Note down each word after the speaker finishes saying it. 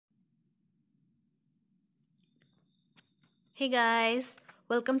Hey guys,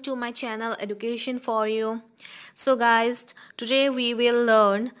 welcome to my channel Education for You. So guys, today we will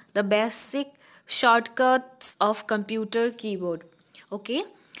learn the basic shortcuts of computer keyboard. Okay,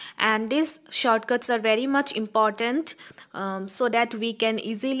 and these shortcuts are very much important so that we can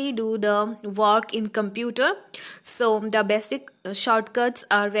easily do the work in computer. So the basic shortcuts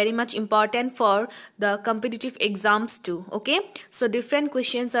are very much important for the competitive exams too. Okay, so different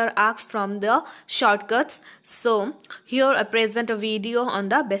questions are asked from the shortcuts. So here I present a video on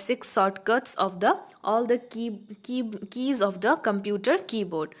the basic shortcuts of the all the keys of the computer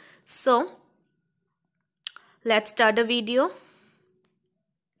keyboard. So let's start the video.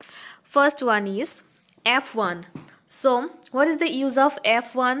 First one is F1. So what is the use of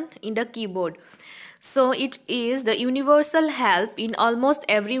F1 in the keyboard? So it is the universal help in almost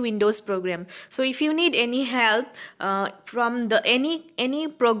every Windows program. So if you need any help from the any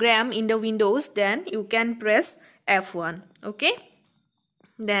program in the Windows, then you can press F1. Okay.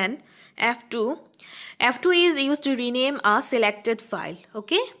 Then F2. F2 is used to rename a selected file.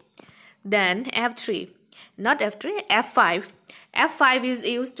 Okay. Then F3. Not F3, F5. F5 is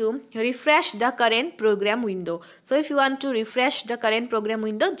used to refresh the current program window. So if you want to refresh the current program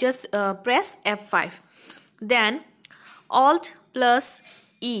window, just press F5. Then Alt plus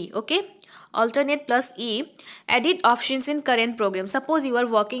E. Okay, alternate plus E. Edit options in current program. Suppose you are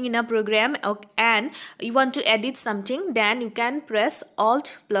working in a program and you want to edit something, then you can press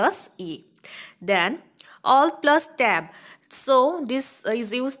Alt plus E. Then Alt plus Tab. So this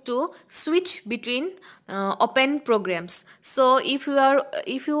is used to switch between open programs. So if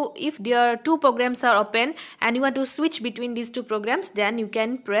there are two programs are open and you want to switch between these two programs, then you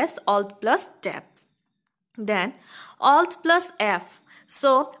can press Alt plus Tab. Then Alt plus F.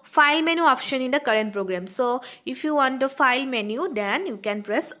 So file menu option in the current program. So if you want the file menu, then you can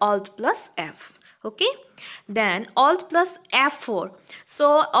press Alt plus F. Okay, then Alt plus F4.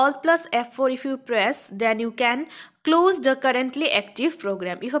 So Alt plus F4 if you press, then you can close the currently active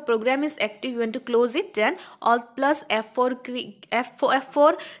program. If a program is active, you want to close it, then Alt plus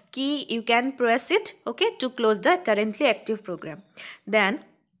F4 key you can press it, okay, to close the currently active program. Then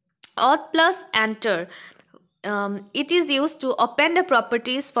Alt plus Enter. It is used to open the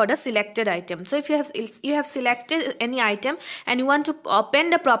properties for the selected item. So if you have selected any item and you want to open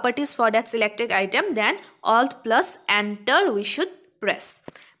the properties for that selected item, then Alt plus Enter we should press.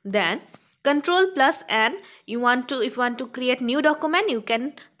 Then Control plus N. If you want to create new document, you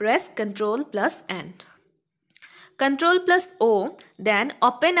can press Control plus N. Control plus O, then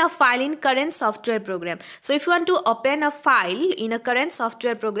open a file in current software program. So if you want to open a file in a current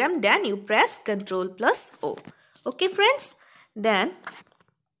software program, then you press Control plus O. Okay friends, then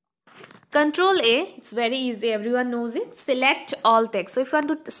Control A, it's very easy, everyone knows it. Select all text. So if you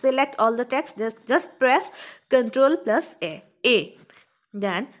want to select all the text, just press Control plus A.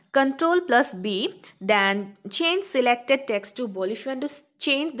 Then Control plus B, then change selected text to bold. If you want to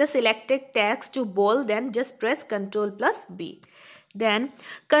change the selected text to bold, then just press Control plus B. Then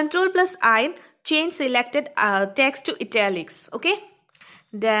Control plus I, change selected text to italics. Okay.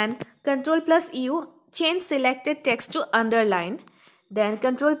 Then Control plus U, change selected text to underline. Then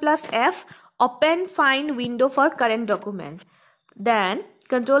Control plus F, open find window for current document. Then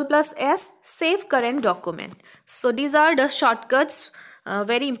Control plus S, save current document. So these are the shortcuts.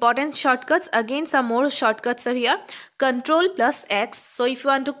 Very important shortcuts. Again some more shortcuts are here. Control plus X. So if you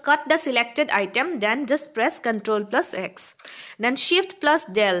want to cut the selected item, then just press Control plus X. Then Shift plus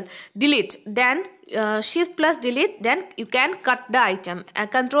delete. Then Shift plus delete, then you can cut the item.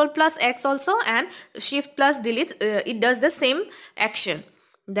 Control plus X also and Shift plus delete, it does the same action.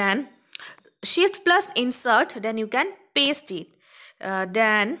 Then Shift plus insert, then you can paste it.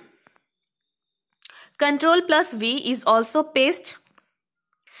 Then Control plus V is also paste.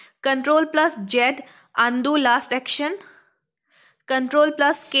 Control plus Z, undo last action. Control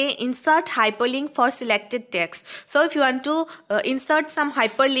plus K, insert hyperlink for selected text. So if you want to insert some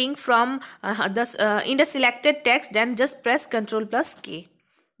hyperlink from in the selected text, then just press Control plus K.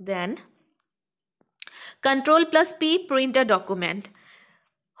 Then Control plus P, print a document.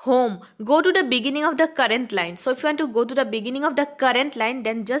 Home, go to the beginning of the current line. So if you want to go to the beginning of the current line,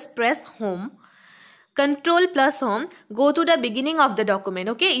 then just press Home. Control plus Home, go to the beginning of the document.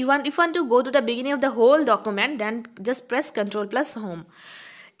 Okay, if you want to go to the beginning of the whole document, then just press Control plus Home.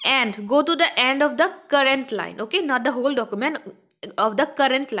 And go to the end of the current line. Okay, not the whole document, of the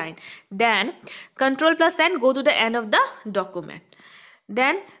current line. Then Control plus N, go to the end of the document.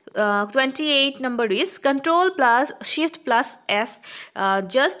 Then 28 number is Control plus Shift plus S.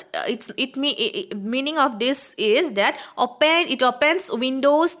 Meaning of this is that it opens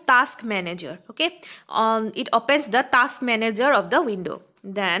Windows Task Manager. Okay, it opens the Task Manager of the window.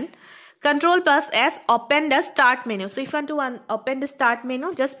 Then Control plus S open the Start menu. So if you want to open the Start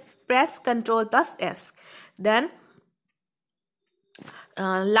menu, just press Control plus S. Then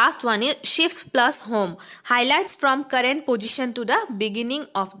last one is Shift plus Home, highlights from current position to the beginning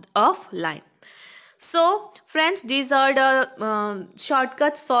of line. So friends, these are the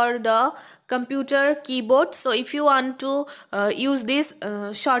shortcuts for the computer keyboard. So if you want to use these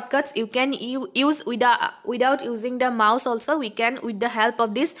shortcuts, you can use without using the mouse also. We can, with the help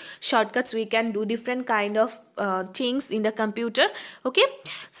of these shortcuts, we can do different kind of things in the computer. Okay,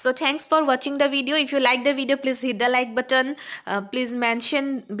 so thanks for watching the video. If you like the video, please hit the like button. Please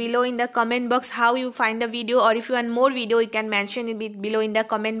mention below in the comment box how you find the video, or if you want more video, you can mention it below in the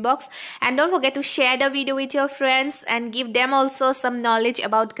comment box. And don't forget to share the video with your friends and give them also some knowledge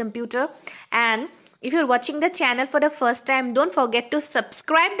about computer. And if you're watching the channel for the first time, don't forget to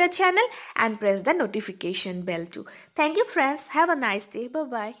subscribe the channel and press the notification bell too. Thank you friends. Have a nice day. Bye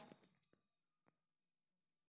bye.